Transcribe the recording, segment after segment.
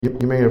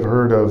You may have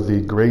heard of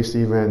the Grace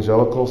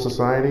Evangelical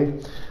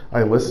Society.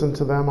 I listen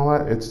to them a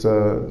lot.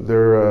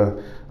 They're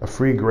a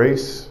free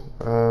grace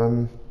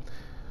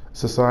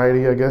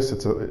society, I guess.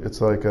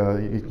 It's like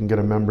you can get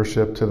a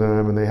membership to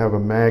them, and they have a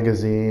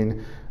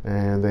magazine,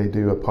 and they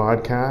do a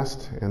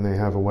podcast, and they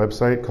have a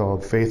website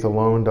called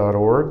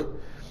faithalone.org.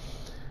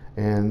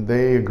 And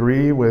they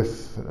agree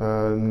with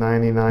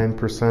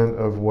 99%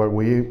 of what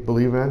we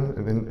believe in,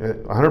 and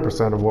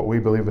 100% of what we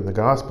believe in the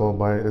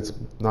gospel. It's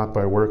not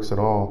by works at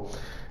all.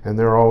 And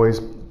they're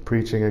always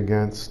preaching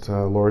against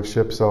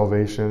lordship,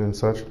 salvation, and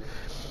such.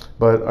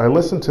 But I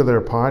listened to their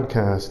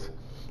podcast,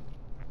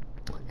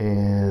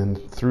 and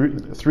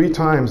three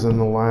times in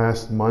the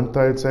last month,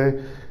 I'd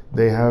say,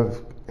 they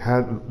have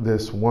had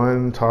this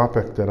one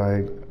topic that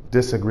I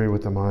disagree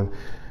with them on,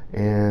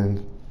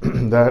 and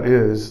that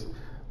is,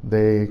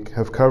 they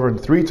have covered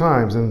 3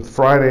 times, and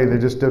Friday, they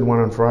just did one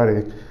on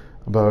Friday,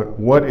 about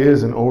what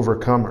is an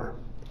overcomer,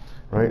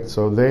 right?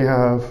 So they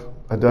have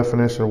a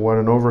definition of what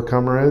an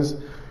overcomer is,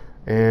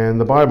 and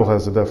the Bible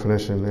has a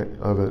definition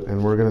of it,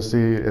 and we're going to see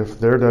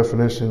if their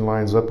definition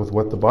lines up with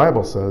what the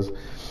Bible says.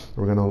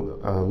 We're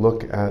going to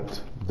look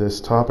at this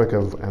topic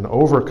of an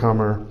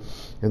overcomer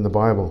in the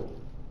Bible.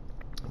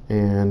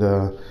 And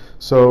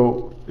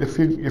so if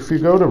you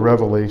go to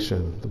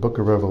Revelation, the book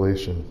of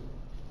Revelation,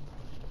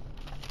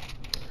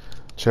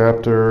 I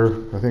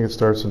think it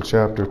starts in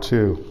chapter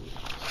 2.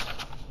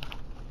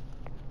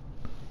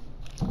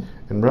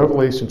 In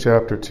Revelation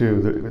chapter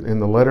 2,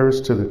 in the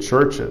letters to the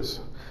churches,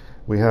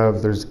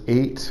 there's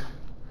 8,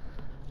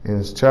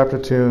 in chapter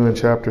 2 and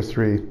chapter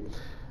 3.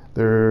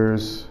 And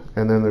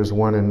then there's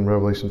one in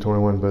Revelation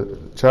 21,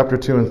 but chapter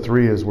 2 and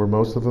 3 is where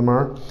most of them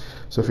are.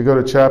 So if you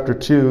go to chapter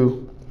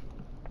 2,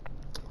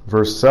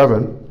 verse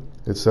 7,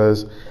 it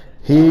says,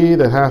 "He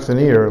that hath an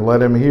ear,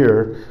 let him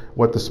hear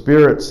what the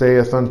Spirit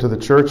saith unto the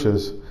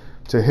churches.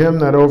 To him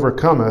that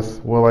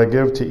overcometh will I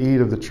give to eat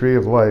of the tree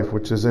of life,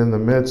 which is in the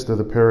midst of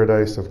the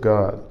paradise of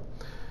God."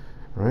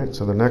 All right,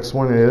 so the next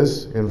one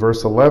is, in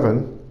verse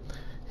 11,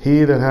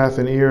 "He that hath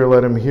an ear,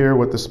 let him hear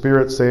what the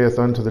Spirit saith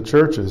unto the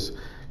churches.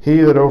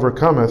 He that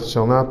overcometh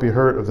shall not be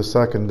hurt of the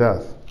second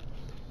death."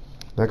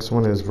 Next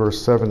one is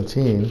verse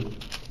 17.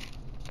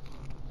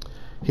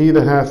 "He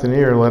that hath an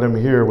ear, let him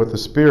hear what the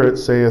Spirit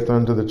saith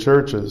unto the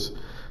churches.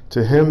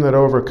 To him that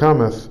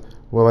overcometh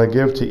will I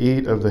give to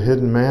eat of the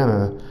hidden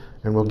manna,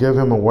 and will give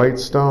him a white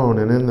stone,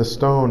 and in the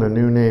stone a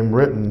new name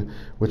written,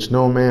 which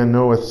no man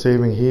knoweth,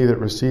 saving he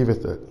that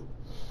receiveth it."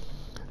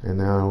 And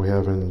now we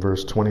have in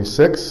verse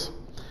 26,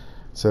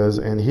 it says,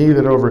 "And he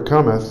that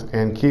overcometh,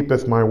 and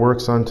keepeth my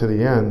works unto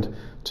the end,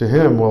 to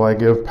him will I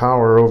give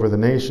power over the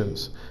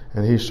nations,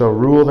 and he shall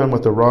rule them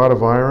with a rod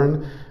of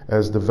iron,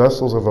 as the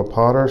vessels of a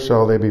potter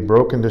shall they be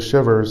broken to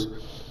shivers,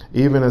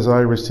 even as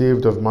I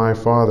received of my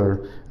Father,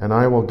 and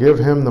I will give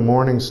him the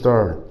morning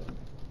star."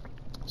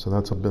 So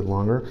that's a bit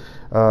longer.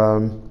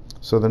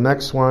 So the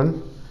next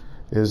one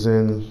is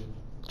in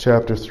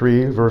chapter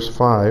 3, verse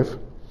 5.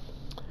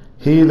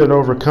 "He that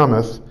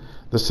overcometh,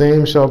 the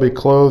same shall be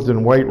clothed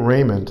in white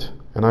raiment,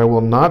 and I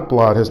will not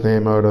blot his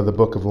name out of the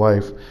book of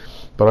life,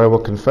 but I will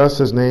confess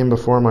his name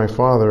before my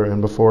Father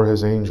and before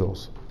his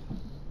angels."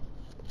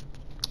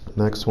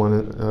 Next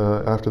one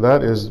after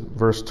that is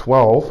verse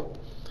 12.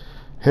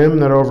 "Him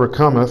that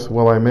overcometh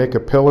will I make a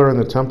pillar in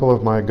the temple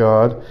of my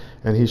God,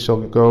 and he shall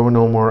go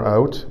no more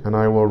out. And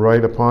I will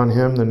write upon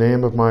him the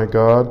name of my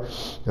God,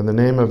 and the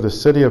name of the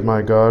city of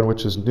my God,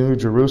 which is New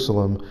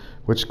Jerusalem,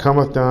 which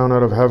cometh down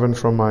out of heaven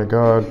from my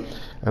God,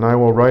 and I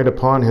will write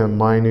upon him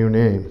my new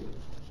name."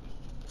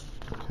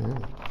 Okay.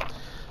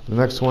 The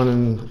next one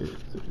in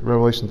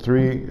Revelation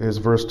 3 is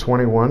verse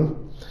 21.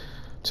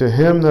 "To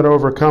him that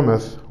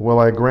overcometh will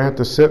I grant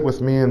to sit with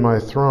me in my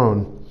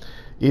throne,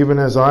 even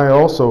as I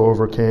also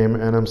overcame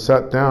and am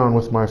set down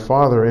with my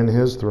Father in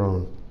his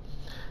throne."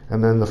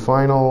 And then the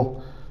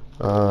final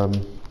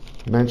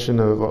mention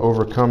of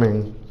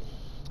overcoming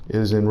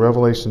is in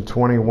Revelation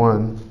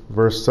 21,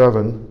 verse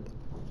 7,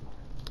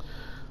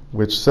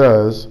 which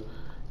says,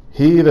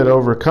 "He that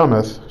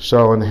overcometh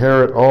shall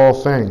inherit all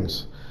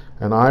things,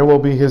 and I will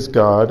be his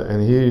God,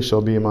 and he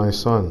shall be my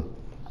son."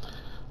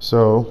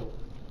 So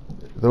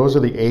those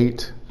are the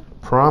 8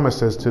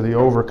 promises to the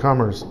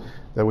overcomers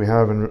that we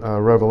have in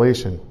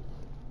Revelation.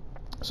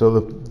 So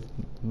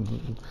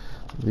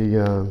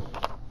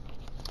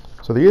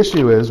the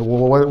issue is,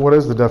 well, what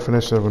is the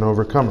definition of an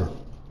overcomer?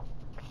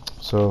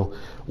 So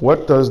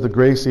what does the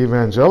Grace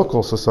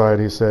Evangelical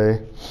Society say?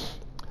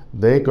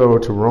 They go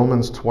to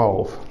Romans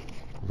 12,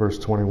 verse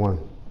 21.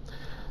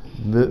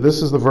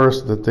 This is the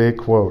verse that they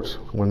quote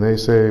when they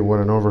say what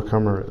an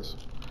overcomer is.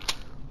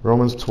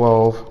 Romans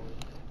 12,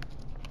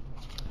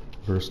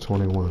 verse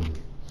 21.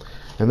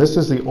 And this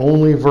is the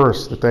only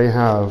verse that they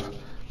have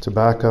to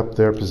back up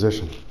their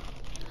position.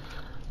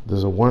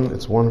 It's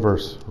one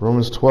verse.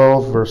 Romans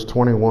 12, verse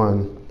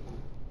 21.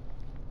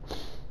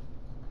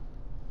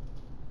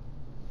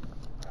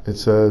 It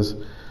says,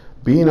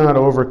 "Be not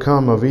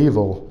overcome of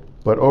evil,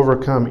 but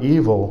overcome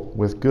evil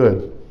with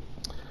good."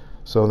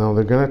 So now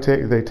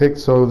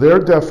so their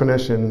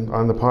definition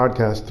on the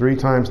podcast 3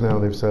 times now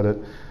they've said it,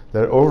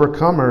 that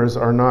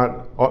overcomers are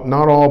not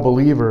all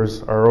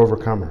believers are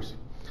overcomers.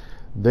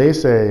 They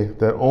say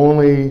that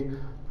only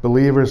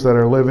believers that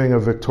are living a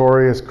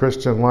victorious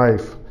Christian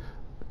life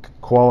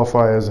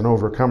qualify as an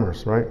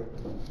overcomers, right?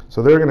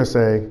 So they're going to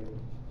say,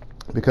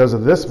 because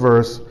of this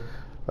verse,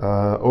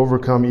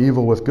 overcome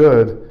evil with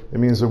good, it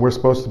means that we're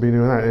supposed to be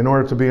doing that. In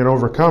order to be an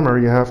overcomer,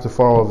 you have to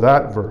follow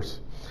that verse.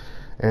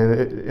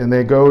 And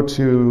they go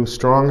to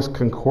Strong's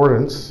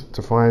Concordance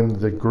to find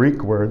the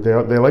Greek word.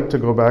 They like to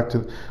go back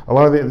to, a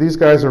lot of these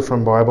guys are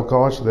from Bible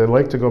college, so they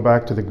like to go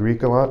back to the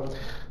Greek a lot.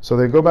 So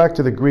they go back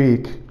to the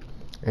Greek,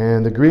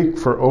 and the Greek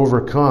for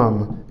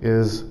overcome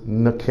is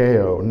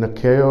nikeo.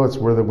 Nikeo, it's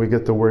where we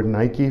get the word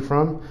Nike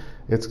from.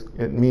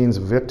 It means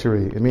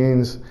victory. It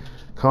means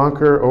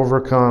conquer,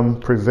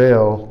 overcome,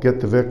 prevail, get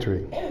the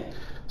victory.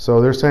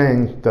 So they're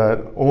saying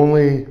that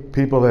only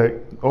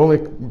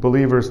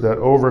believers that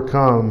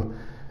overcome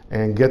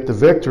and get the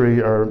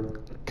victory are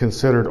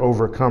considered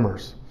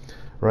overcomers,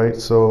 right?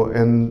 So,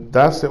 and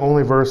that's the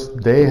only verse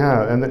they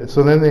have. And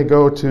so then they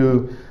go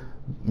to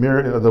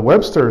the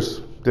Webster's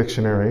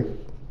dictionary.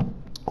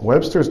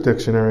 Webster's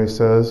dictionary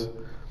says,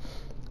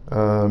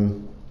 a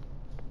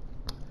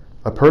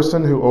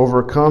person who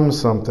overcomes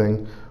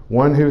something,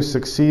 one who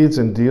succeeds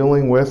in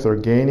dealing with or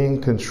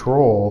gaining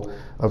control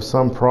of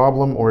some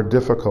problem or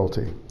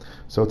difficulty.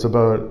 So it's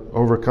about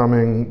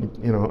overcoming,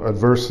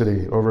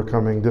 adversity,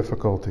 overcoming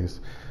difficulties.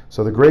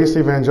 So the Grace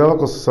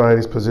Evangelical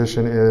Society's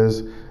position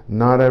is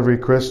not every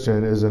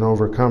Christian is an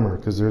overcomer,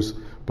 because there's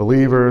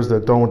believers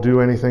that don't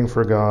do anything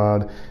for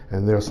God,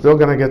 and they're still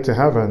going to get to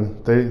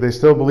heaven. They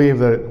still believe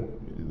that,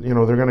 they're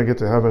going to get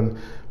to heaven,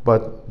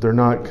 but they're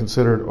not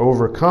considered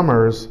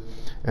overcomers,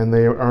 and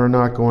they are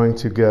not going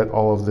to get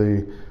all of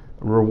the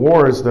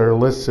rewards that are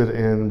listed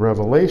in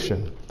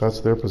Revelation. That's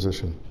their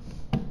position.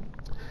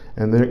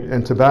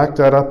 And to back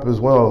that up as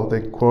well, they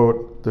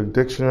quote the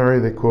dictionary,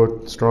 they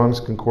quote Strong's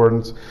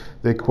Concordance,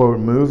 they quote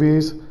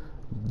movies,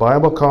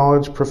 Bible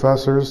college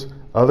professors,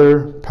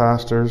 other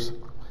pastors,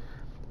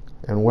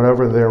 and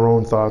whatever their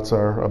own thoughts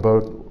are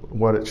about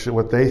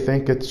what they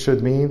think it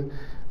should mean,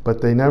 but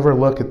they never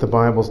look at the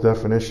Bible's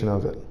definition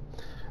of it.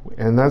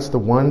 And that's the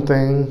one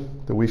thing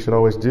that we should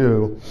always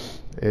do,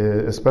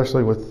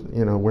 especially with,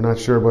 we're not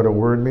sure what a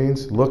word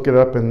means. Look it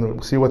up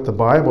and see what the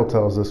Bible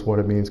tells us what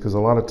it means, because a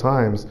lot of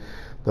times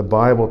the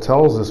Bible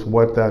tells us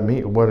what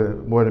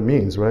it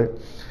means, right?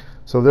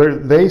 So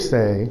they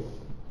say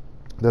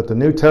that the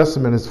New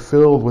Testament is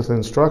filled with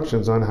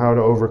instructions on how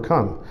to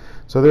overcome.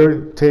 So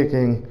they're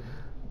taking,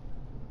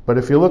 but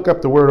if you look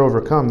up the word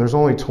overcome, there's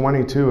only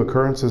 22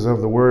 occurrences of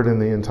the word in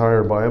the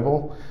entire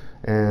Bible,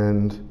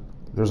 and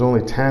there's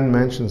only 10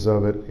 mentions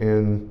of it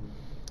in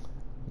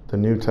the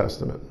New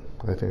Testament,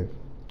 I think.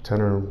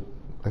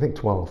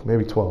 12,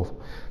 maybe 12.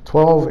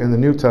 12 in the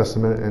New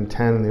Testament and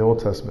 10 in the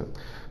Old Testament.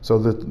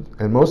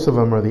 And most of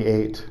them are the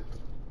 8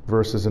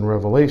 verses in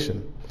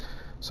Revelation.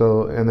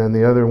 So, and then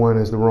the other one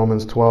is the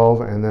Romans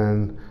 12, and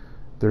then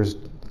there's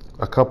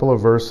a couple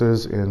of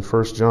verses in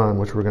 1 John,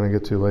 which we're going to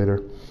get to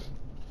later.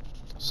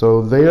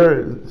 So they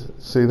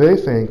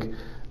think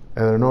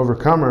an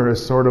overcomer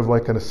is sort of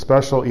like a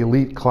special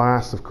elite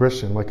class of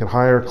Christian, like a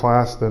higher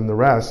class than the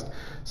rest.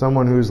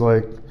 Someone who's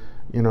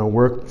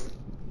worked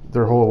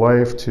their whole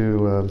life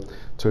to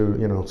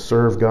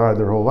serve God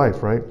their whole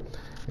life, right?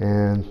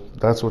 And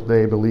that's what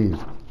they believe.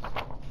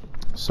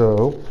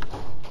 So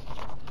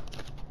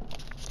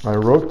I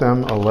wrote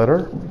them a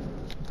letter,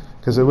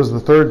 because it was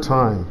the 3rd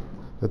time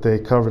that they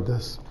covered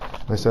this.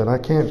 I said, I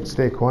can't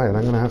stay quiet.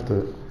 I'm going to have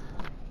to,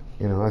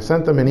 I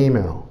sent them an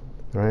email,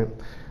 right?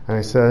 And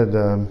I said,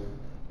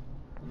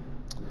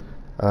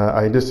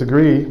 I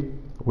disagree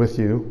with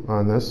you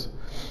on this,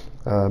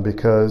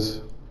 because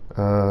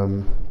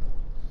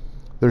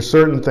there's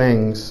certain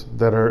things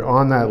that are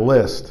on that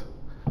list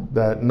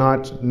that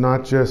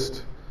not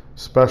just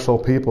special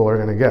people are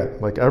going to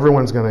get. Like,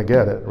 everyone's going to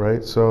get it,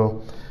 right?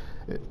 So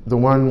the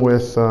one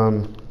with,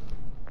 let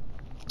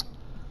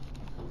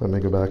me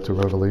go back to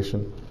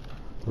Revelation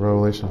 2,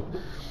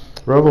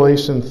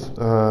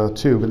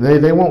 but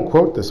they won't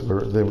quote this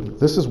verse.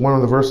 This is one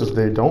of the verses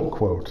they don't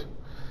quote.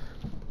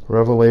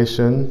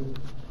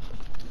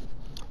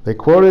 They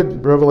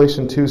quoted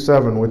Revelation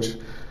 2:7, which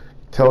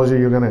tells you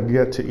you're going to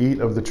get to eat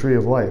of the tree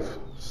of life.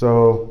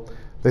 So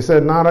they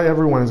said not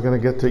everyone is going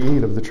to get to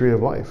eat of the tree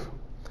of life.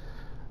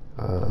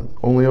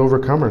 Only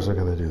overcomers are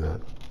going to do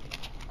that.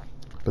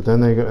 But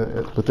then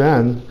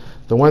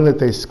the one that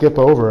they skip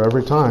over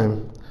every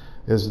time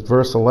is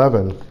verse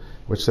 11,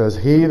 which says,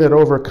 "He that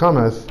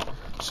overcometh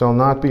shall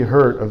not be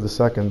hurt of the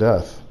second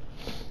death."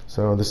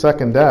 So the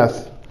second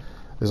death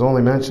is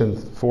only mentioned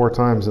 4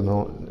 times in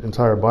the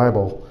entire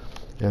Bible,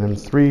 and in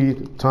 3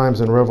 times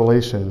in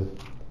Revelation.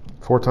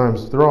 4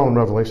 times, they're all in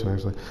Revelation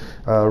actually.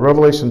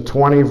 Revelation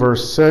 20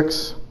 verse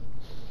 6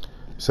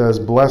 says,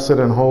 "Blessed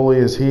and holy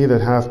is he that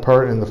hath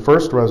part in the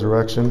first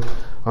resurrection.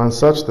 On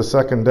such the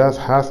second death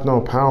hath no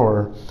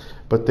power,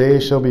 but they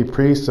shall be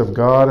priests of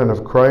God and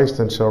of Christ,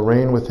 and shall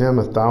reign with him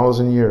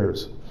 1,000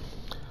 years."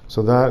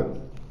 So that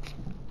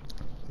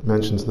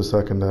mentions the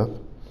second death.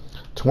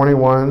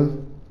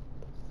 21,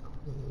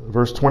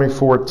 verse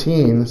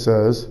 20:14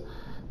 says,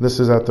 this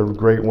is at the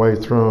great white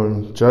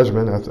throne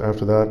judgment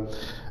after that,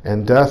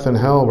 and death and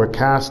hell were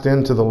cast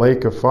into the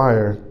lake of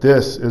fire.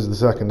 This is the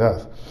second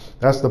death.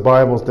 That's the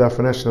Bible's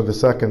definition of the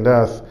second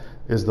death,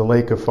 is the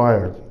lake of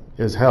fire,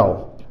 is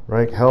hell,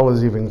 right? Hell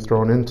is even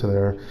thrown into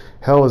there.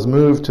 Hell is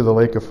moved to the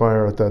lake of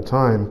fire at that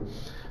time,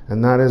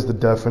 and that is the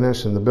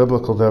definition, the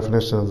biblical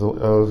definition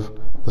of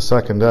the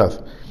second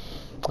death.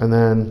 And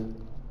then,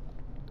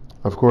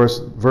 of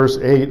course, verse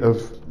 8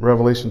 of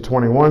Revelation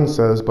 21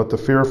 says, but the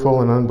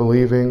fearful and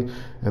unbelieving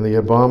and the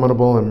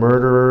abominable and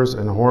murderers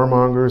and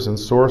whoremongers and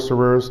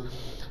sorcerers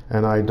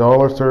and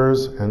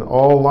idolaters and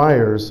all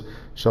liars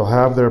shall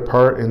have their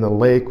part in the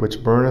lake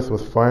which burneth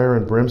with fire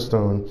and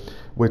brimstone,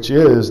 which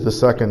is the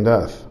second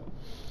death.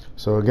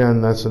 So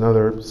again, that's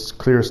another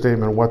clear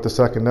statement of what the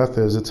second death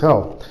is. It's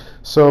hell.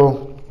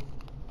 So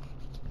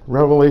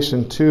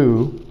Revelation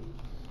 2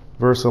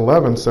 verse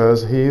 11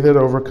 says, he that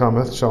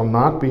overcometh shall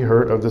not be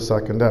hurt of the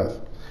second death.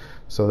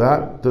 So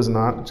that does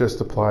not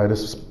just apply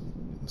to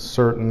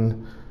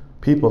certain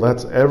people.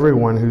 That's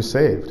everyone who's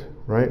saved,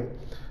 right?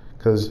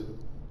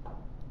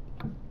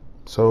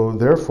 So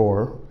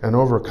therefore, an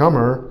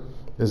overcomer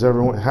is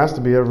everyone. Has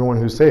to be everyone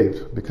who's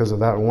saved because of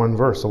that one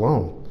verse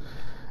alone.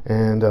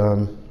 And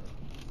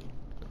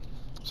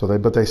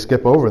but they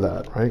skip over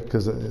that, right?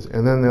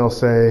 And then they'll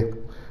say,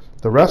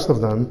 the rest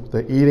of them,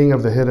 the eating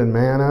of the hidden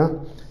manna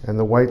and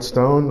the white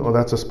stone, well,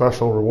 that's a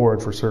special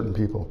reward for certain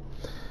people.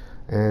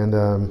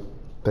 And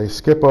they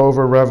skip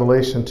over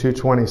Revelation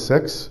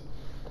 2:26,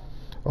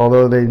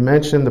 although they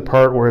mention the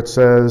part where it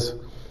says,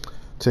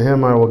 to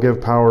him I will give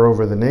power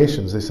over the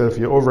nations. They said if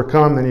you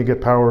overcome, then you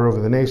get power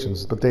over the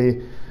nations. But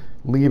they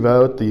leave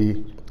out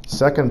the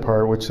second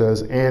part, which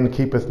says, and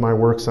keepeth my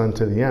works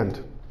unto the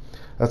end.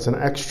 That's an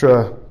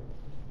extra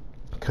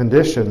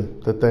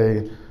condition that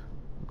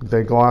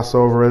they gloss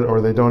over it,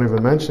 or they don't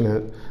even mention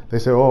it. They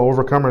say,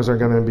 overcomers are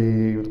going to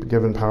be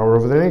given power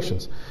over the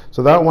nations.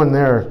 So that one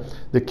there,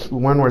 the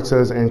one where it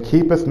says, and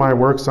keepeth my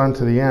works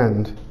unto the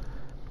end,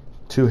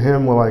 to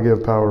him will I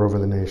give power over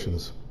the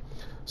nations.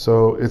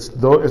 So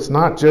it's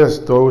not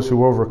just those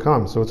who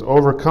overcome. So it's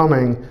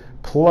overcoming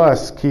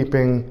plus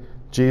keeping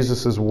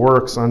Jesus'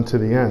 works unto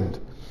the end.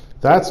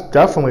 That's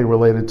definitely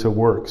related to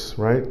works,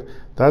 right?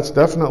 That's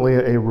definitely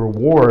a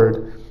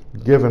reward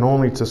given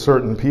only to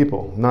certain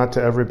people, not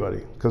to everybody,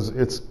 because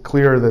it's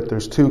clear that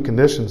there's two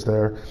conditions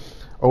there,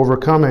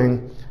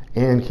 overcoming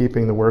and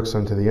keeping the works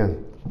unto the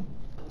end.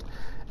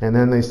 And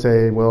then they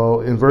say,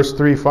 well, in verse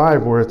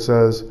 3:5, where it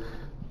says,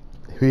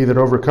 he that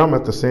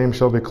overcometh, the same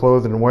shall be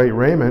clothed in white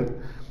raiment.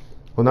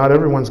 Well, not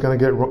everyone's going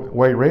to get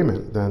white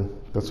raiment then.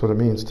 That's what it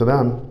means to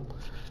them.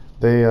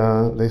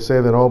 They say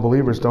that all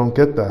believers don't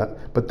get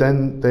that. But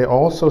then they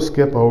also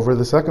skip over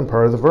the second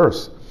part of the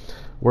verse,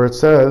 where it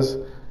says,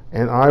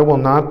 and I will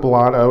not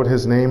blot out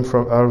his name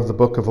out of the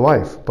book of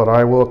life, but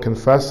I will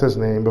confess his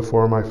name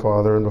before my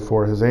Father and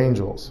before his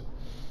angels.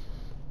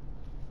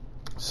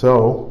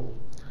 So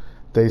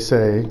they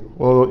say,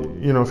 well,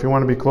 if you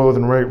want to be clothed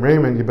in white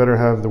raiment, you better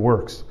have the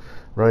works,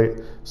 right?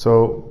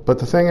 So, but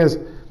the thing is,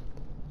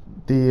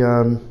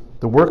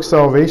 the work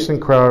salvation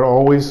crowd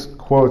always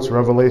quotes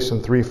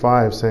Revelation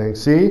 3:5, saying,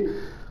 see,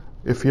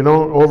 if you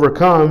don't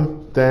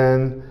overcome,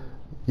 then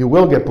you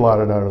will get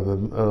blotted out of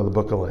the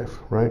book of life,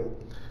 right?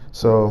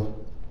 So,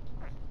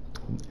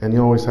 and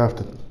you always have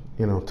to,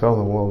 tell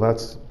them, well,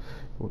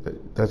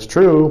 that's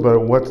true,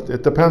 but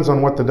it depends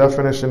on what the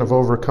definition of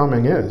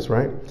overcoming is,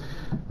 right?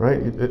 Right?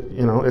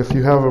 If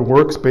you have a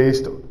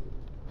works-based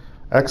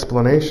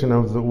explanation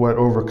of what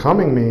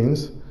overcoming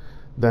means,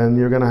 then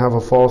you're going to have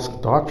a false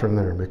doctrine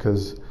there,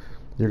 because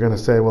you're going to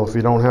say, well, if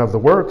you don't have the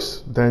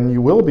works, then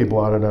you will be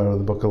blotted out of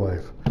the book of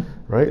life,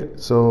 right?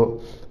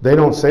 So they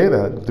don't say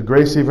that. The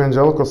Grace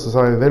Evangelical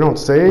Society, they don't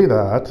say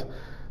that.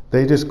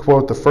 They just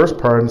quote the first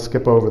part and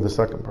skip over the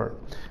second part.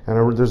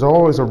 And there's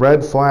always a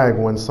red flag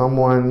when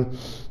someone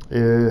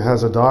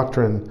has a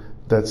doctrine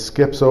that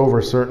skips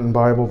over certain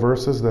Bible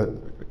verses that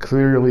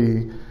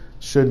clearly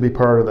should be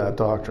part of that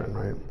doctrine,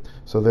 right?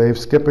 So they're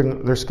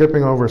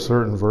skipping over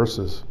certain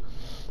verses,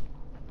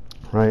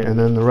 right? And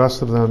then the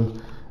rest of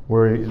them,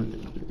 where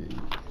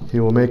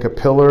he will make a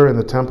pillar in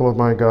the temple of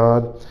my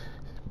God,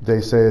 they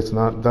say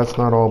that's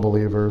not all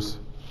believers.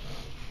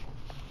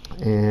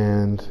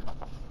 And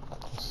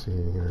let's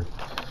see here.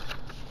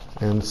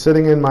 And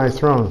sitting in my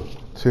throne,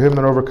 to him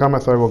that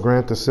overcometh I will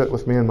grant to sit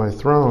with me in my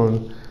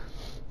throne.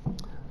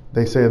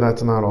 They say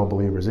that's not all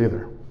believers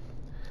either.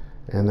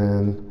 And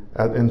then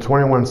in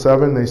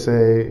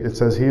 21:7 it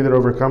says, he that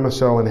overcometh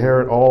shall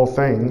inherit all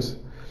things,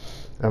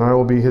 and I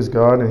will be his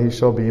God, and he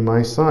shall be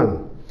my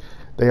son.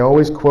 They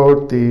always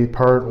quote the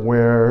part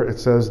where it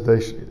says,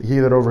 he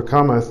that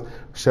overcometh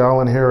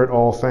shall inherit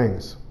all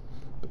things.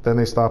 But then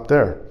they stop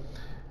there,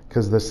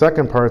 because the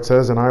second part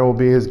says, and I will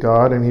be his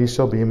God, and he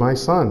shall be my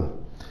son.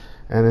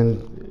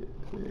 And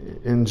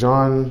in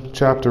John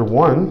chapter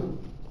 1,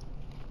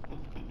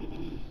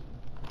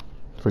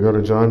 if we go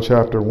to John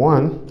chapter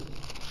 1,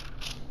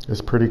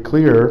 is pretty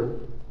clear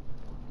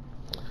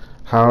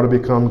how to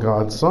become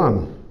God's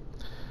son.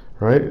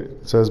 Right?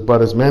 It says,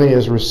 "But as many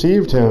as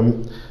received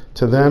him,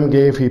 to them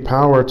gave he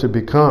power to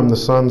become the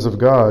sons of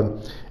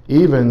God,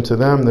 even to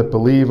them that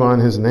believe on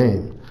his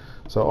name."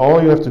 So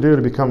all you have to do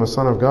to become a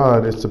son of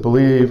God is to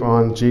believe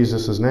on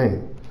Jesus'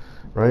 name.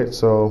 Right?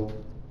 So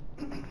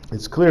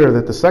it's clear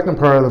that the second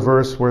part of the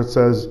verse where it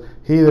says,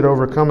 "He that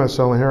overcometh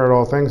shall inherit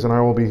all things, and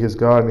I will be his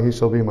God, and he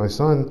shall be my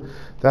son,"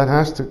 that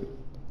has to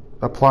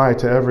apply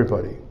to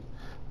everybody.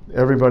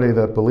 Everybody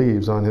that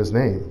believes on his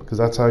name, because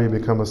that's how you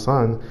become a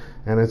son,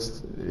 and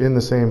it's in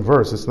the same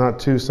verse. It's not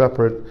two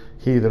separate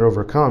 "he that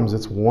overcomes,"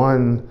 it's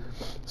one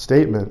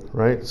statement,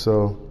 right?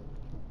 So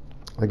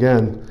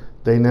again,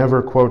 they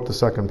never quote the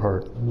second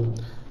part.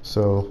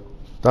 So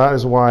that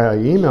is why I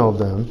emailed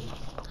them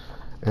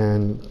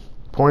and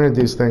pointed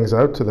these things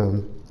out to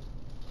them,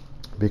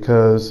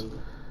 because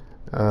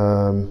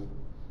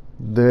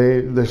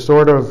they're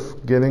sort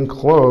of getting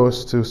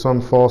close to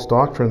some false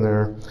doctrine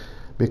there.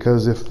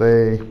 Because if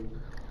they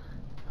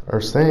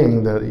are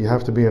saying that you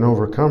have to be an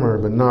overcomer,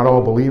 but not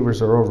all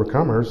believers are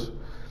overcomers,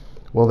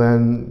 well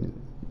then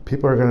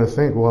people are going to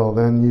think, well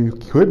then you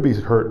could be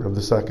hurt of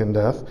the second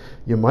death,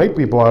 you might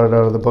be blotted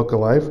out of the book of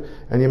life,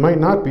 and you might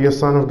not be a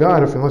son of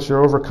God unless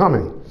you're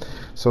overcoming.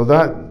 So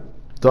that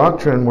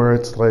doctrine where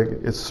it's like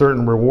it's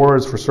certain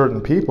rewards for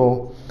certain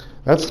people,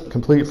 that's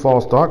complete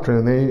false doctrine,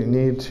 and they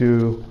need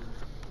to,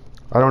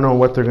 I don't know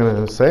what they're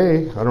going to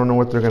say, I don't know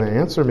what they're going to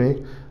answer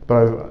me.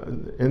 But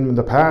in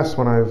the past,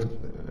 when I've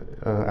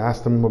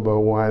asked them about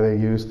why they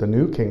use the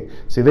New King,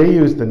 see, they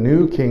use the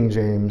New King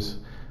James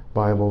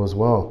Bible as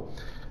well.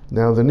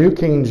 Now, the New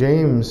King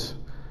James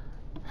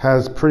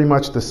has pretty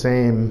much the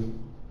same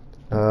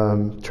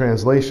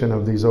translation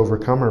of these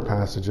overcomer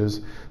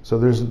passages. So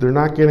they're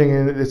not getting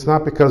in. It's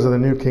not because of the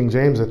New King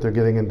James that they're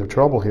getting into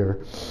trouble here.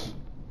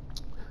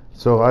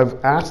 So I've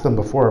asked them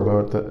before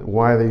about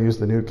why they use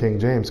the New King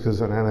James,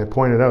 and I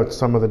pointed out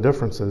some of the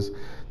differences.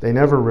 They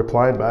never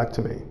replied back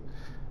to me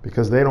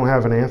because they don't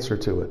have an answer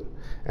to it.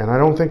 And I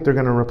don't think they're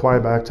going to reply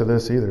back to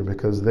this either,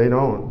 because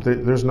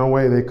there's no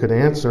way they could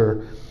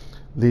answer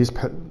these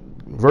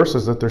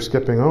verses that they're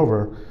skipping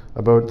over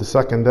about the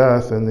second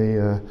death and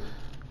the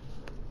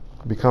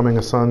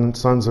becoming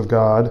sons of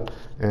God,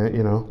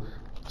 and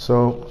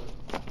So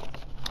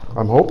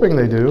I'm hoping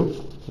they do.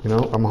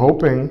 I'm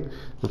hoping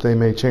that they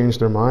may change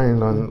their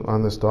mind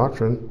on this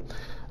doctrine.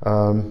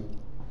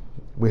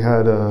 We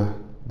had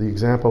the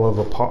example of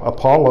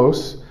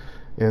Apollos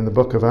in the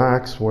book of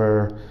Acts,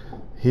 where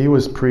he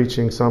was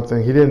preaching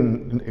something. He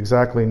didn't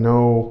exactly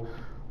know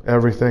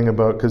everything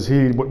about, because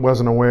he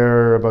wasn't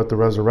aware about the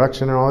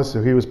resurrection and all this,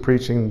 so he was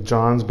preaching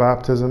John's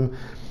baptism.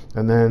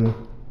 And then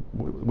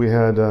we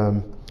had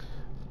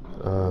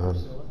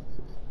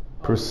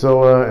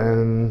Priscilla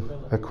and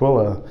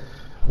Aquila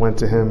went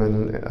to him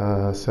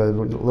and said,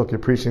 "Look, you're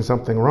preaching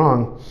something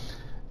wrong.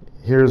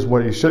 Here's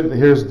what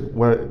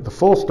the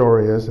full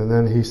story is." And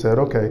then he said,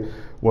 "Okay,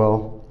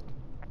 well,"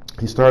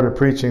 he started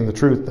preaching the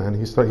truth then.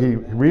 He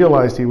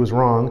realized he was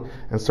wrong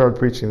and started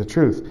preaching the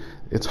truth.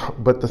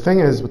 But the thing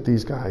is with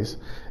these guys,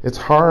 it's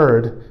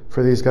hard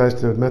for these guys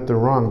to admit they're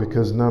wrong,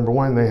 because number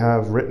one, they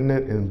have written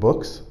it in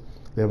books.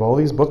 They have all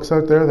these books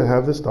out there that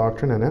have this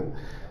doctrine in it.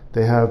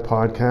 They have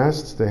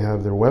podcasts, they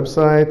have their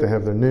website, they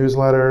have their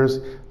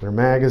newsletters, their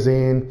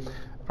magazine,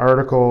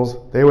 articles.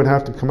 They would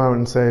have to come out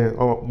and say,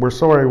 "Oh, we're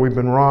sorry, we've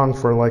been wrong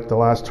for like the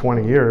last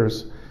 20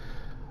 years.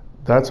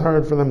 That's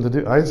hard for them to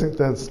do. I think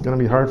that's going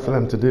to be hard for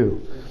them to do.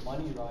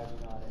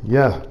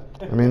 Yeah.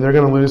 I mean, they're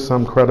going to lose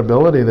some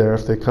credibility there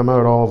if they come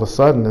out all of a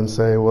sudden and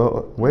say,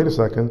 "Well, wait a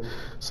second,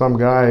 some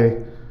guy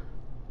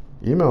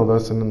emailed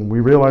us and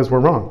we realized we're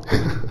wrong."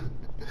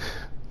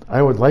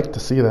 I would like to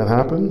see that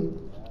happen.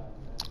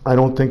 I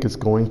don't think it's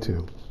going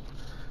to.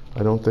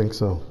 I don't think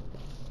so.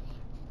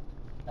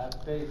 Have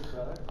faith,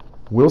 brother.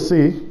 We'll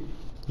see.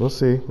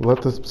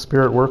 Let the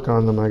Spirit work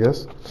on them, I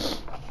guess.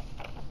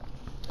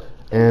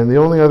 And the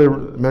only other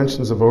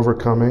mentions of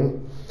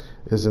overcoming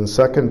is in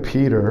 2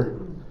 Peter.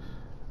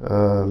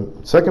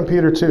 2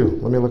 Peter 2.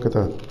 Let me look at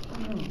that.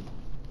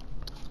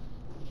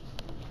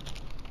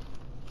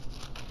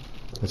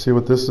 Let's see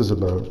what this is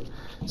about.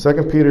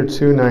 2 Peter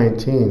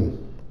 2:19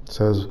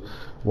 says,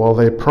 "While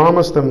they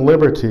promise them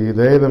liberty,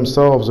 they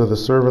themselves are the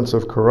servants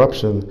of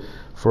corruption,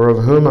 for of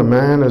whom a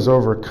man is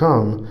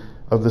overcome,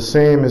 of the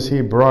same is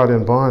he brought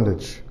in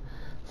bondage.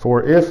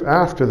 For if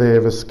after they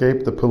have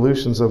escaped the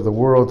pollutions of the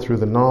world through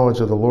the knowledge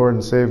of the Lord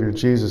and Savior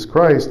Jesus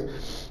Christ,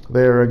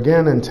 they are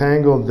again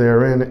entangled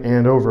therein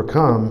and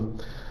overcome,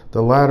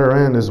 the latter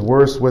end is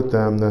worse with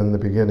them than the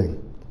beginning."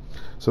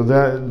 So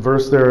that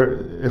verse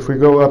there, if we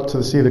go up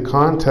to see the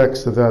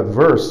context of that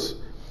verse,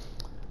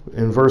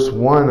 in verse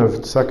 1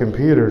 of 2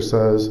 Peter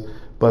says,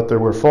 "But there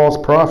were false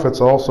prophets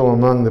also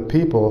among the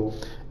people,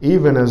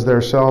 even as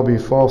there shall be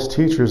false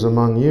teachers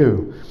among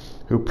you,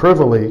 who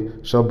privily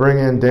shall bring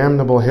in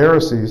damnable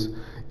heresies,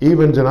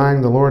 even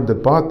denying the Lord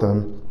that bought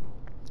them,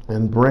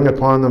 and bring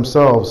upon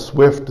themselves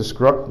swift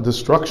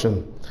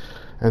destruction.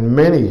 And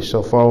many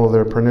shall follow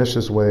their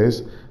pernicious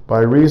ways, by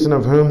reason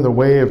of whom the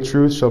way of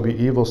truth shall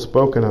be evil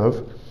spoken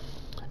of,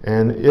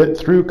 and it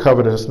through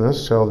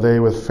covetousness shall they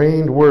with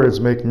feigned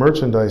words make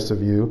merchandise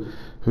of you,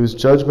 whose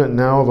judgment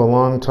now of a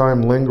long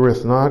time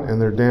lingereth not,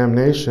 and their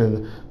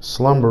damnation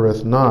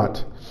slumbereth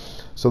not.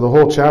 So the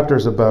whole chapter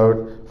is about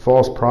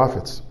false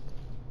prophets.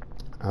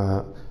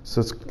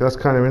 So that's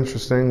kind of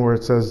interesting, where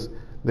it says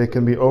they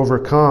can be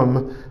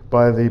overcome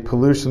by the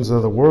pollutions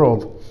of the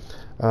world.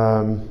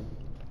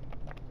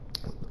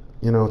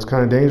 It's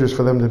kind of dangerous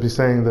for them to be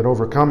saying that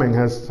overcoming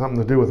has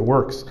something to do with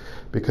works,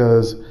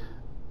 because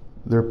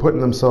they're putting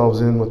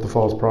themselves in with the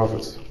false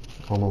prophets,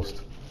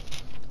 almost,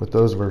 with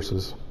those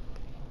verses.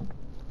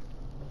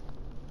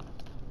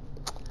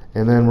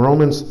 And then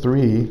Romans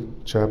 3,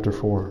 chapter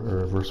 4,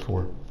 or verse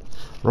 4.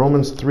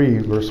 Romans 3,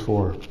 verse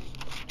 4.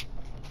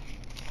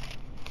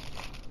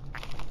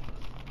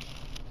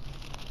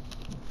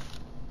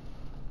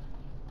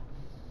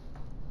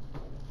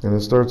 And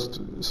it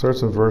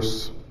starts in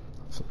verse,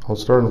 I'll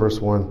start in verse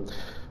 1.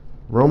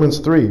 Romans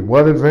 3,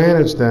 what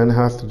advantage then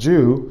hath the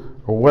Jew,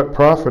 or what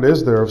profit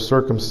is there of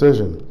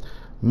circumcision?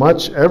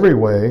 Much every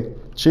way,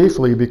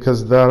 chiefly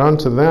because that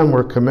unto them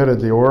were committed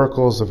the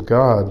oracles of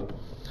God.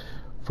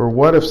 For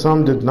what if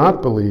some did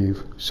not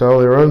believe? Shall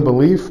their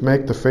unbelief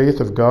make the faith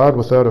of God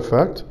without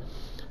effect?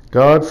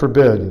 God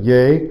forbid.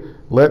 Yea,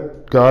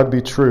 let God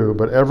be true,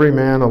 but every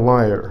man a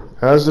liar.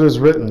 As it is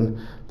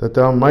written, that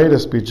thou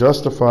mightest be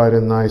justified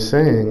in thy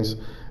sayings,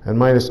 and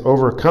mightest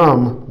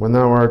overcome when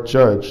thou art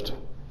judged.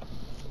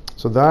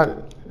 So that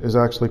is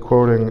actually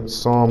quoting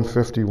Psalm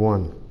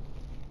 51.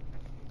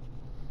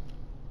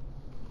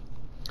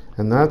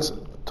 And that's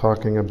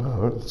talking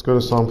about, let's go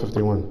to Psalm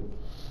 51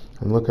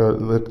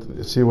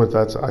 and see what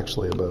that's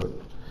actually about.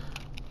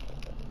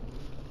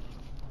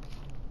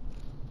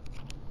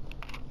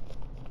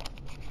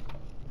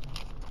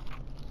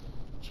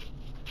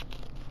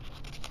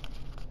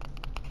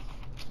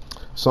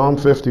 Psalm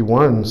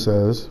 51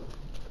 says,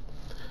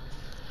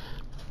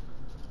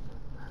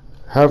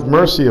 have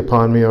mercy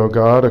upon me, O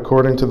God,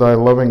 according to thy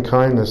loving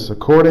kindness,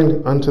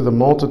 according unto the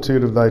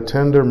multitude of thy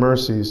tender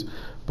mercies,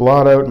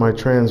 blot out my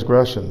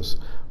transgressions.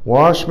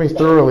 Wash me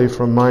thoroughly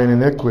from mine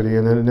iniquity,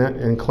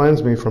 and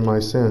cleanse me from my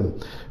sin.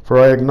 For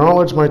I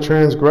acknowledge my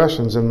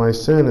transgressions, and my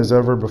sin is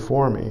ever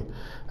before me.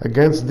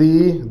 Against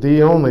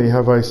thee only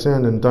have I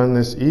sinned, and done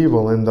this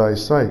evil in thy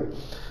sight,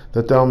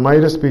 that thou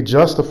mightest be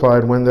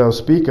justified when thou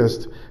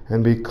speakest,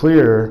 and be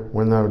clear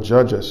when thou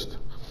judgest.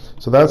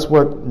 So that's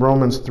what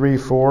Romans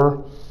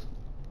 3:4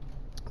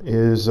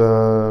 is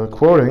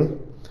quoting.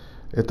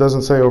 It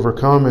doesn't say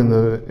overcome in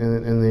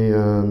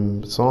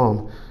the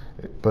Psalm,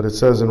 but it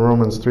says in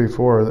Romans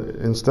 3:4,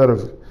 instead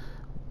of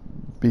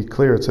be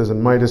clear, it says,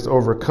 and mightest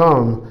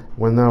overcome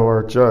when thou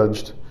art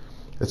judged.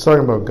 It's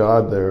talking about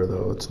God there,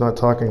 though. It's not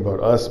talking about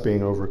us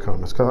being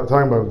overcome. It's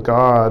talking about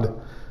God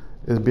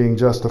is being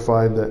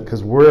justified, that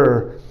because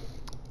we're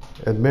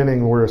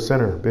admitting we're a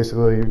sinner.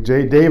 Basically,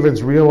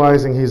 David's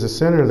realizing he's a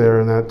sinner there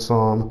in that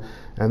psalm,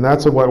 and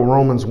that's what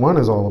Romans 3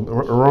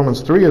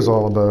 is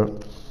all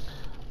about,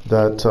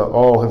 that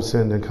all have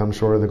sinned and come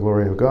short of the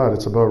glory of God.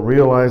 It's about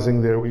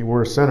realizing that we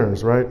were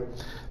sinners, right?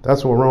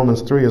 That's what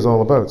Romans 3 is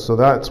all about. So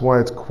that's why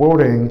it's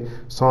quoting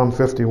Psalm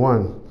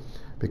 51,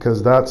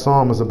 because that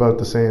psalm is about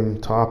the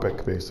same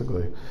topic,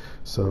 basically.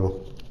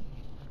 So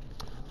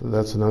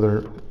that's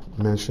another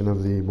mention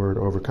of the word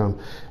overcome.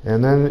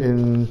 And then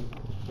in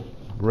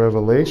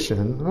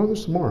Revelation,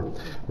 there's some more.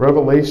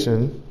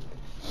 Revelation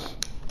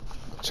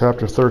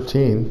chapter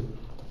 13.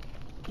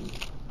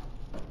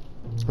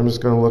 I'm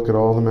just going to look at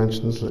all the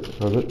mentions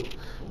of it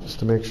just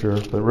to make sure.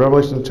 But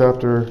Revelation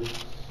chapter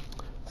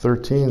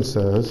 13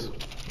 says,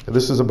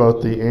 this is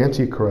about the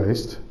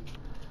Antichrist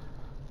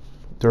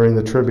during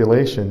the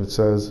tribulation. It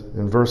says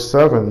in verse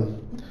 7,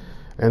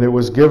 and it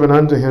was given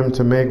unto him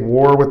to make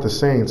war with the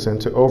saints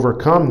and to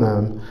overcome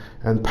them,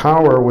 and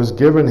power was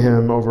given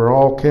him over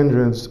all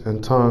kindreds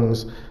and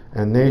tongues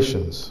and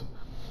nations.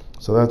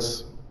 So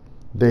that's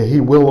he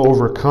will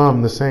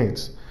overcome the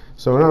saints.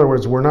 So in other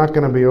words, we're not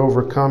going to be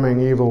overcoming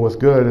evil with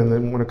good, and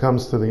then when it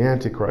comes to the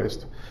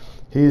Antichrist,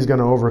 he's going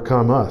to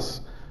overcome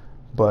us.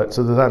 But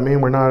so does that mean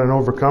we're not an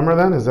overcomer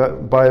then? Is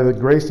that by the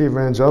grace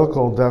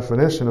evangelical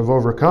definition of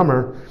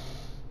overcomer,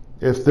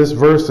 if this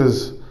verse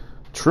is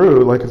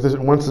true, like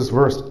once this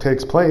verse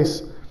takes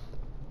place,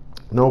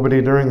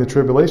 nobody during the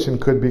tribulation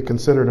could be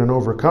considered an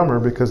overcomer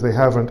because they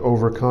haven't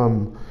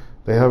overcome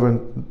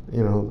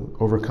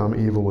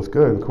evil with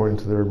good, according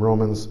to their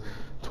Romans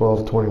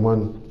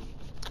 12:21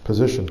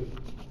 position.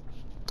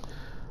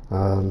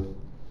 And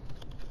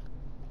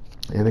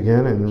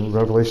again in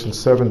Revelation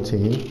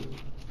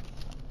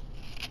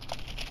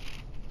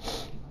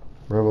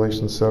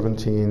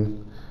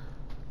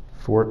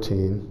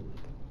 17:14,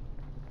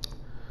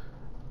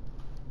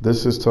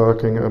 this is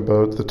talking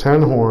about the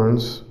 10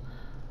 horns.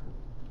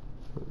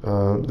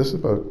 This is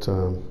about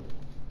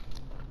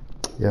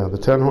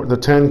the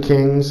 10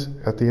 kings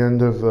at the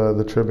end of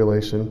the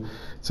tribulation.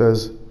 It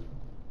says,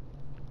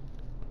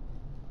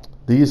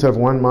 these have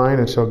one mind,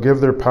 and shall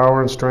give their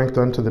power and strength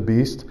unto the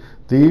beast.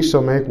 These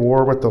shall make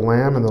war with the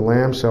Lamb, and the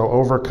Lamb shall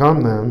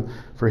overcome them,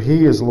 for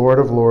he is Lord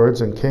of lords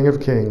and King of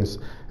kings,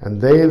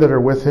 and they that are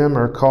with him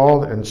are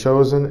called and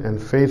chosen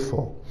and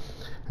faithful.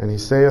 And he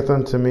saith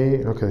unto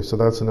me," okay, so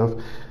that's enough.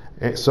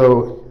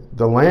 So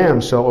the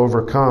Lamb shall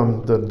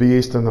overcome the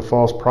beast and the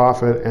false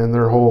prophet and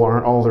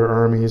all their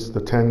armies, the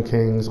 10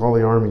 kings, all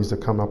the armies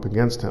that come up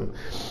against him.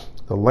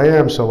 The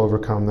Lamb shall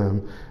overcome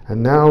them.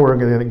 And now we're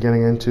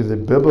getting into the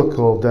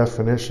biblical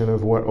definition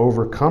of what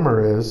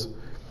overcomer is.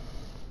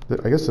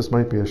 I guess this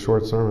might be a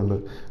short sermon,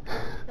 but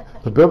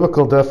the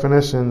biblical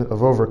definition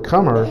of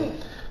overcomer.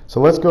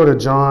 So let's go to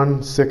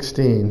John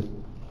 16.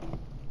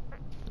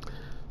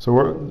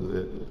 So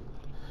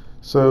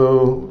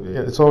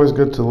it's always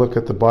good to look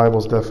at the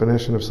Bible's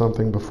definition of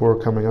something before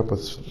coming up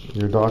with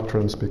your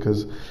doctrines,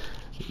 because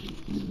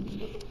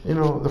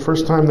the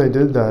first time they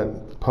did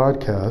that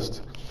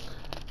podcast,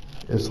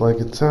 it's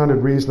like it sounded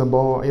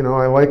reasonable.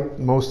 I like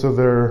most of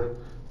their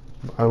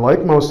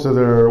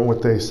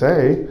what they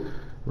say,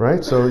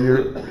 right? So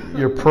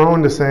you're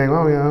prone to saying,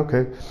 "Oh yeah,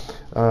 okay."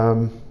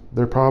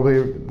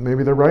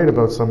 Maybe they're right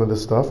about some of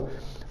this stuff,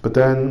 but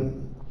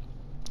then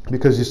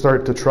because you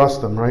start to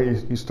trust them, right?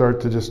 You start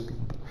to just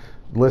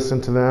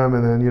listen to them,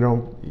 and then you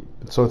don't.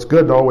 So it's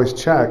good to always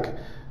check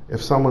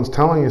if someone's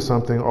telling you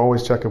something.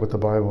 Always check it with the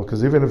Bible,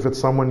 because even if it's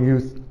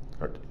someone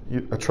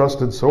a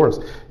trusted source,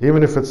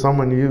 even if it's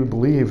someone you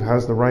believe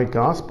has the right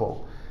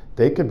gospel,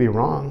 they could be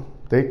wrong.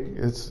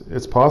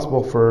 It's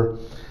possible for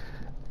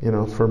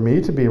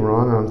me to be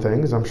wrong on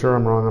things. I'm sure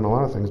I'm wrong on a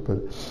lot of things, but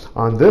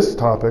on this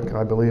topic,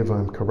 I believe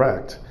I'm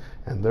correct,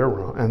 and they're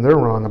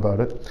wrong about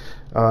it.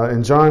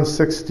 In John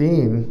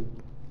 16,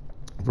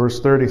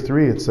 verse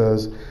 33, it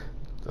says,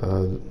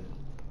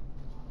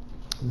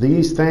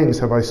 "These things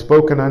have I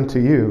spoken unto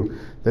you,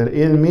 that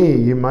in me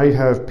ye might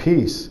have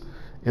peace.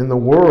 In the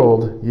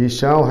world ye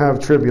shall have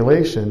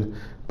tribulation,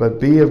 but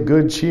be of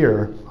good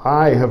cheer.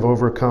 I have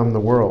overcome the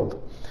world."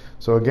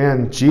 So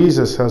again,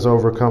 Jesus has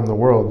overcome the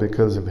world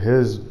because of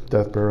his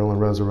death, burial,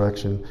 and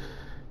resurrection.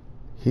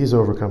 He's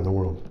overcome the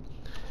world.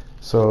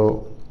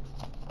 So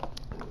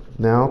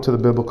now to the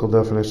biblical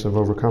definition of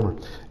overcomer.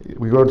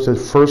 We go to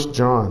 1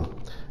 John.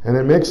 And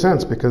it makes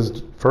sense,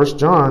 because 1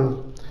 John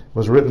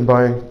was written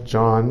by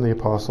John the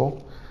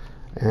Apostle,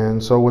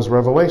 and so was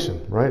Revelation,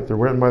 right? They're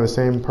written by the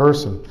same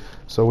person.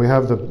 So we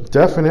have the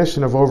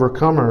definition of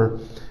overcomer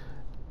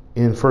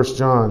in 1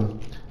 John,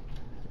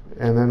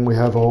 and then we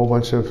have a whole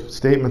bunch of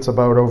statements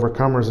about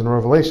overcomers in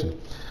Revelation.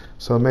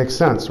 So it makes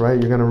sense, right?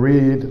 You're going to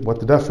read what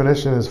the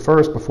definition is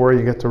first before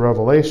you get to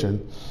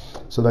Revelation,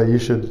 so that you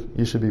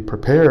should be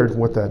prepared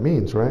what that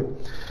means, right?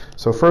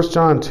 So 1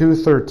 John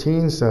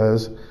 2:13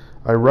 says,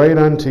 "I write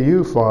unto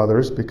you,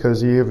 fathers,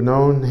 because ye have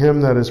known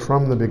him that is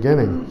from the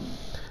beginning.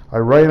 I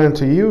write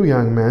unto you,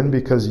 young men,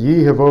 because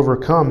ye have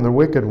overcome the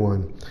wicked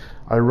one.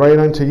 I write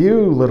unto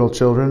you, little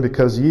children,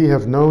 because ye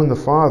have known the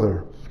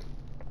Father.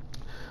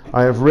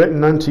 I have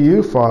written unto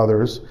you,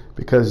 fathers,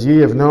 because ye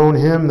have known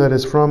him that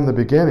is from the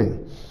beginning.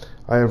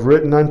 I have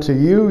written unto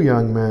you,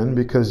 young men,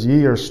 because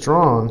ye are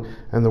strong,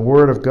 and the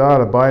word of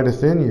God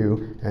abideth in you,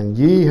 and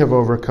ye have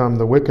overcome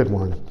the wicked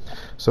one."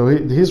 So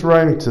he's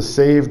writing to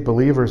saved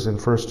believers in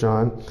 1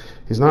 John.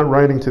 He's not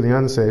writing to the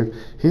unsaved.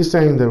 He's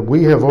saying that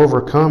we have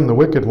overcome the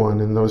wicked one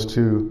in those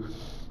two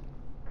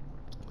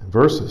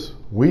verses.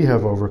 We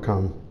have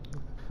overcome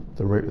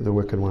the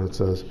wicked one, it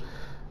says.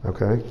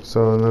 Okay,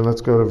 so and then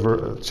let's go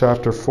to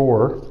chapter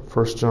 4,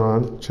 1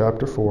 John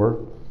chapter 4,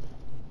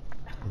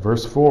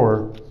 verse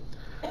 4.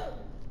 It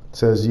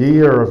says,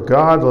 "Ye are of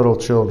God, little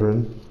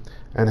children,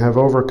 and have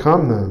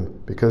overcome them,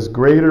 because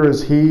greater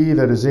is he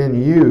that is in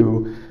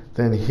you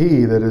than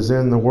he that is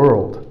in the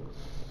world."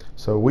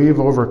 So we've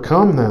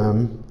overcome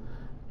them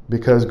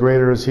because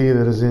greater is he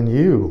that is in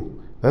you.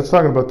 That's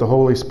talking about the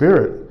Holy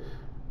Spirit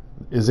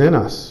is in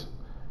us,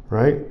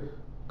 right?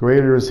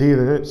 Greater is he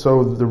that is.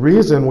 So the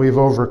reason we've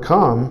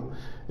overcome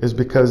is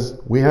because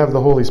we have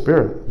the Holy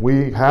Spirit.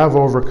 We have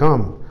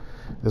overcome,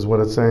 is what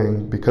it's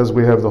saying, because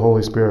we have the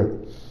Holy Spirit.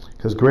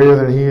 Because greater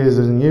than he is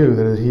in you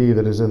than he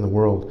that is in the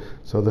world.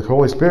 So the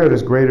Holy Spirit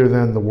is greater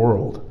than the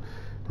world,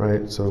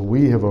 right? So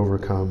we have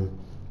overcome.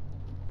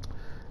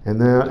 And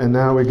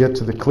now we get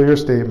to the clear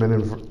statement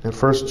in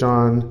 1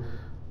 John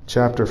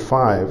chapter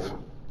 5,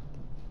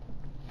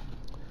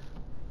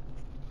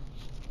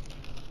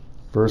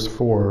 verse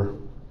 4.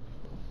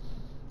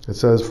 It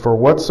says, "For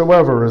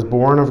whatsoever is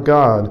born of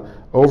God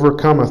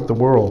overcometh the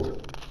world.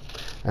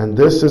 And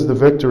this is the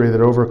victory that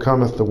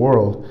overcometh the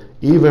world,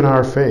 even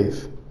our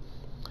faith.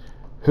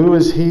 Who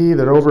is he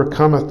that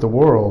overcometh the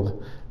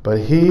world, but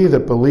he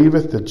that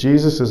believeth that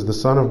Jesus is the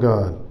Son of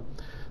God?"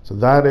 So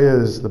that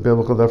is the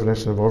biblical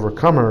definition of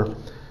overcomer.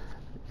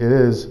 It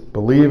is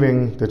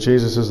believing that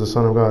Jesus is the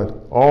Son of God.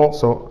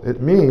 So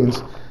it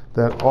means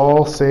that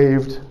all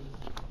saved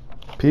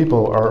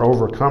people are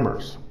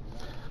overcomers.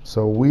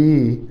 So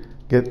we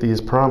get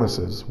these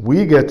promises.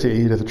 We get to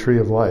eat of the tree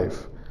of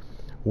life.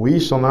 We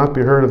shall not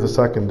be hurt of the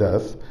second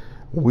death.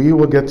 We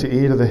will get to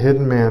eat of the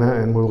hidden manna,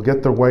 and we will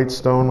get the white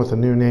stone with a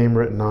new name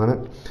written on it.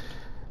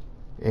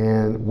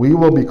 And we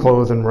will be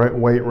clothed in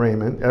white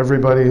raiment,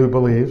 everybody who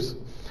believes.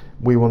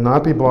 We will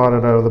not be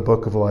blotted out of the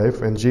book of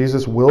life, and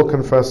Jesus will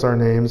confess our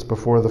names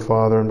before the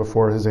Father and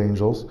before his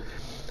angels.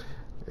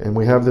 And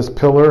we have this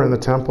pillar in the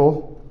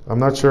temple. I'm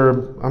not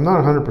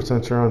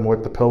 100% sure on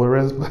what the pillar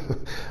is.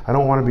 I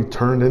don't want to be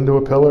turned into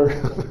a pillar.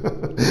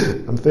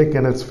 I'm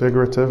thinking it's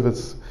figurative.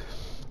 It's,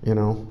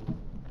 And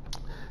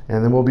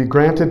then we'll be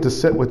granted to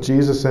sit with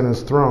Jesus in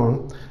his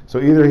throne. So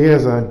either he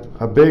has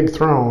a big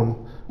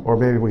throne, or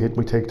maybe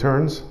we take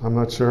turns. I'm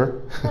not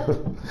sure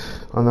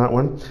on that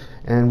one.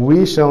 And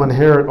we shall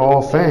inherit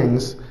all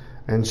things,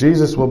 and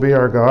Jesus will be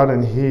our God,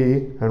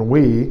 and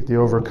we, the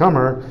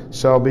overcomer,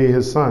 shall be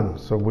his son.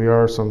 So we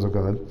are sons of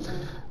God.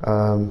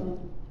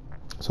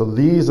 So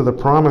these are the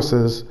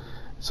promises.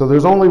 So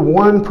there's only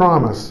one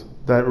promise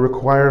that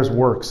requires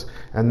works,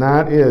 and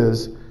that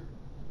is,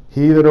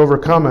 he that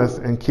overcometh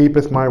and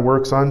keepeth my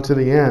works unto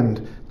the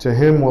end, to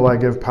him will I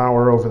give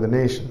power over the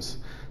nations.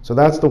 So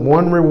that's the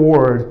one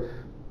reward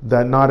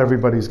that not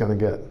everybody's going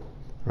to get,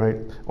 right?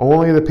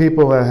 Only the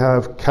people that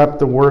have kept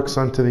the works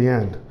unto the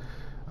end,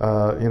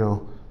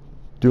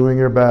 doing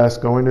your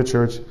best, going to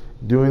church,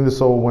 doing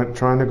the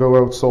trying to go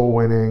out soul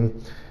winning,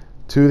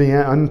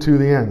 unto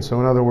the end. So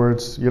in other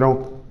words, you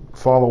don't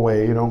fall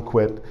away, you don't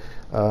quit.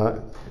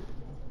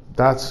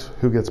 That's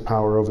who gets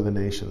power over the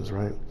nations,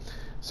 right?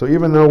 So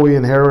even though we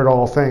inherit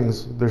all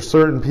things, there's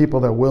certain people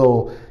that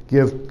will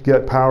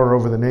get power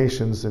over the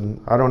nations, and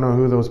I don't know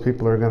who those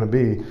people are going to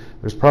be.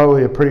 There's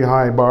probably a pretty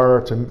high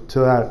bar to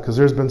that, because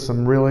there's been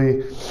some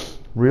really,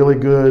 really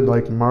good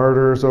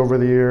martyrs over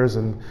the years,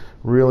 and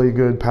really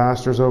good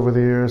pastors over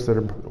the years that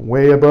are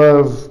way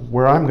above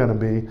where I'm going to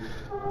be.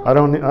 I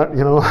don't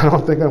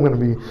think I'm going to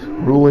be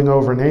ruling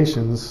over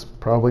nations.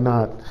 Probably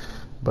not.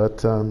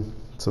 But so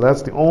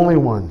that's the only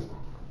one.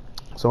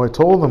 So I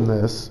told them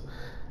this,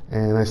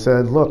 and I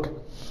said, look,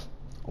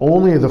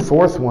 only the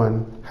fourth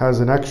one has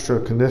an extra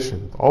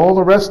condition. All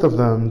the rest of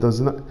them does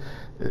not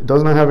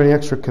have any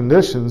extra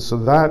conditions, so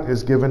that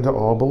is given to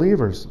all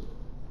believers.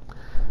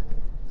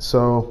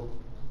 So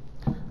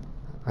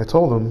I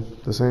told them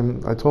the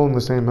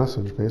same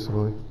message,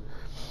 basically.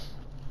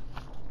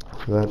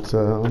 That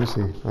let me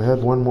see. I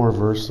had one more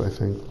verse, I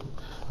think.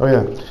 Oh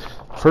yeah,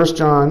 1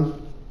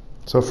 John.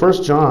 So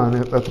 1 John,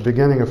 at the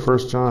beginning of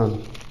 1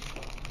 John,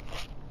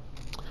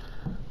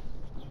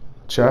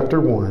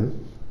 chapter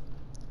 1,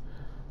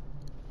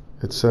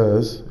 it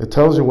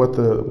tells you what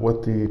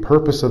the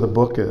purpose of the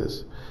book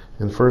is.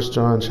 In 1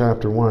 John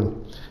chapter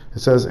 1, it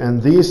says,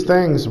 "And these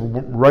things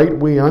write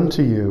we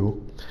unto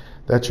you,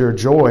 that your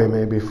joy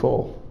may be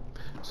full."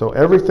 So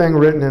everything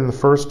written in the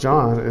 1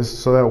 John is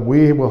so that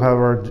we will have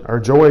our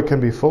joy can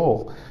be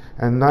full.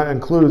 And that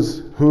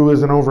includes who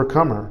is an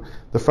overcomer.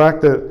 The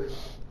fact that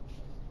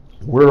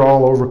we're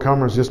all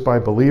overcomers just by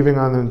believing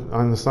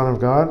on the Son of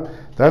God,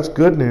 that's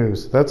good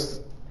news.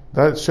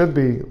 That should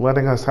be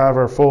letting us have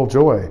our full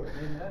joy.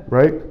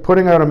 Right?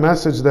 Putting out a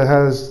message that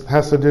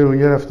has to do,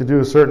 you have to do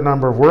a certain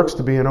number of works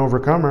to be an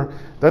overcomer,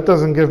 that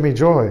doesn't give me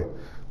joy.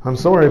 I'm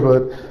sorry,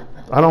 but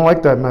I don't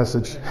like that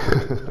message.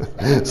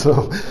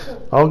 So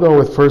I'll go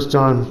with 1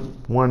 John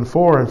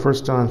 1:4 and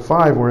 1 John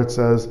 5, where it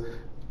says,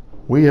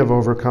 we have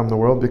overcome the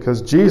world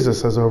because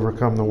Jesus has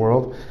overcome the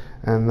world.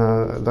 And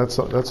that's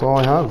all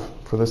I have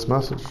for this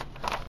message.